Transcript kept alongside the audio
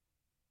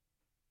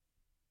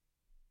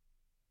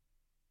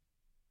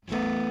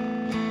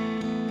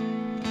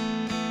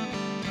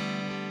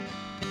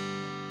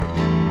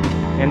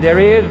And there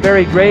is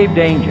very grave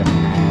danger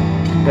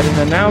that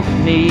an announced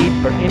need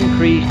for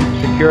increased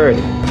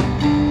security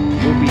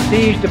will be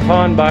seized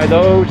upon by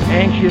those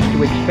anxious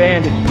to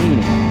expand its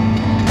meaning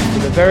to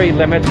the very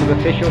limits of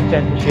official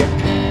censorship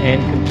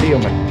and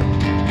concealment.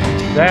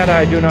 That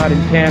I do not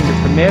intend to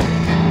permit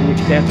to the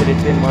extent that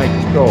it's in my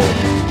control.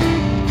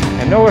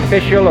 And no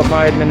official of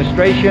my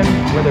administration,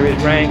 whether his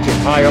rank is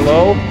high or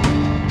low,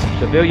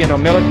 civilian or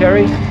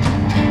military,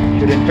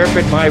 should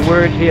interpret my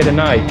words here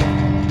tonight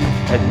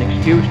as an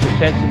excuse to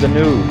censor the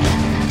news,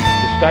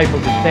 to stifle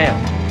dissent,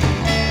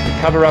 to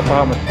cover up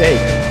our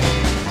mistakes,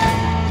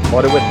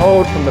 or to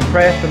withhold from the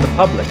press and the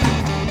public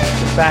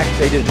the facts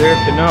they deserve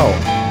to know.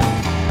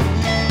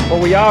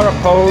 For we are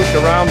opposed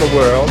around the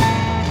world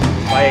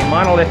by a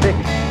monolithic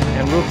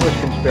and ruthless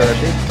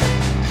conspiracy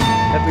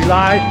that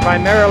relies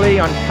primarily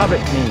on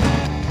covert means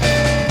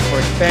for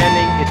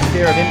expanding its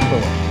sphere of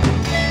influence,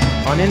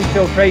 on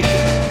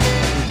infiltration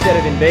instead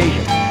of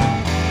invasion,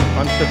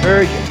 on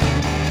subversion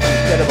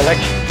instead of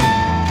elections,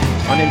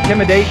 on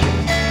intimidation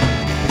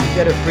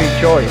instead of free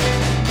choice,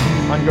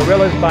 on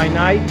guerrillas by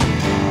night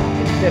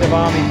instead of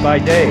armies by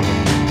day.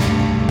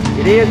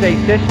 It is a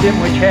system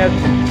which has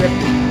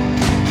conscripted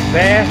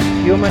vast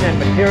human and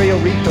material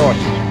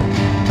resources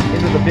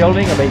into the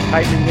building of a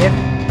tightly knit,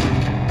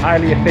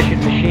 highly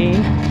efficient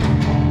machine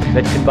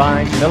that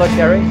combines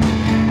military,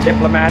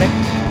 diplomatic,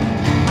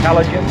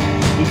 intelligence,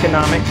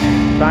 economic,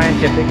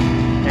 scientific,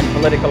 and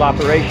political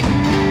operations.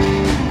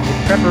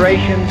 Its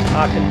preparations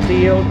are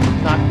concealed,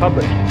 not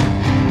published.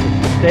 Its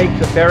mistakes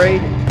are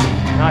buried,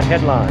 not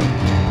headlined.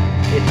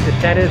 Its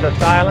dissenters are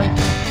silenced,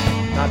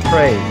 not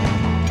praised.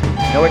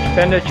 No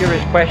expenditure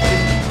is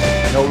questioned,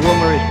 no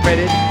rumor is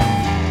printed,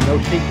 no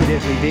secret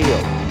is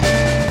revealed.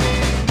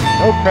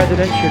 No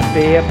president should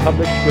fear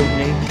public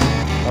scrutiny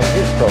of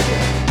his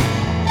program,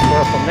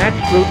 for from that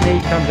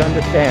scrutiny comes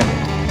understanding.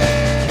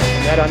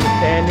 From that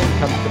understanding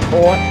comes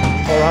support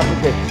or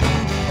opposition,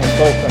 and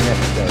both are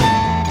necessary.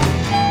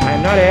 I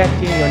am not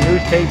asking your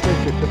newspapers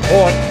to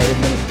support the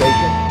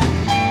administration,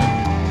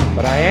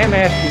 but I am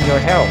asking your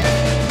help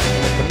in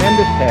the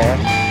tremendous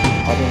task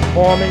of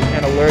informing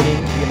and alerting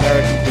the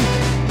American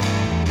people.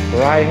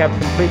 For I have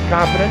complete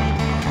confidence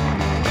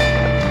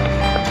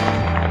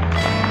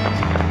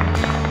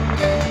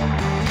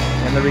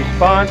in the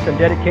response and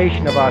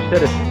dedication of our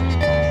citizens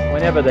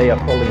whenever they are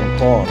fully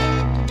informed.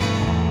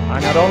 I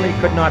not only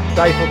could not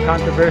stifle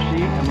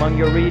controversy among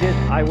your readers,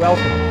 I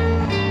welcome it.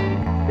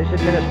 This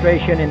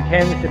administration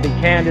intends to be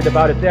candid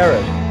about its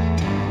errors.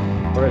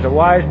 For as a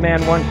wise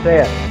man once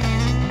said,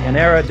 an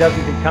error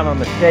doesn't become a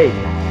mistake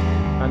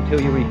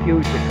until you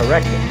refuse to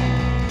correct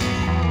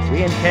it.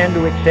 We intend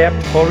to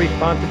accept full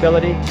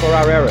responsibility for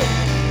our errors,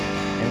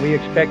 and we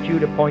expect you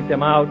to point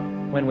them out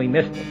when we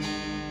miss them.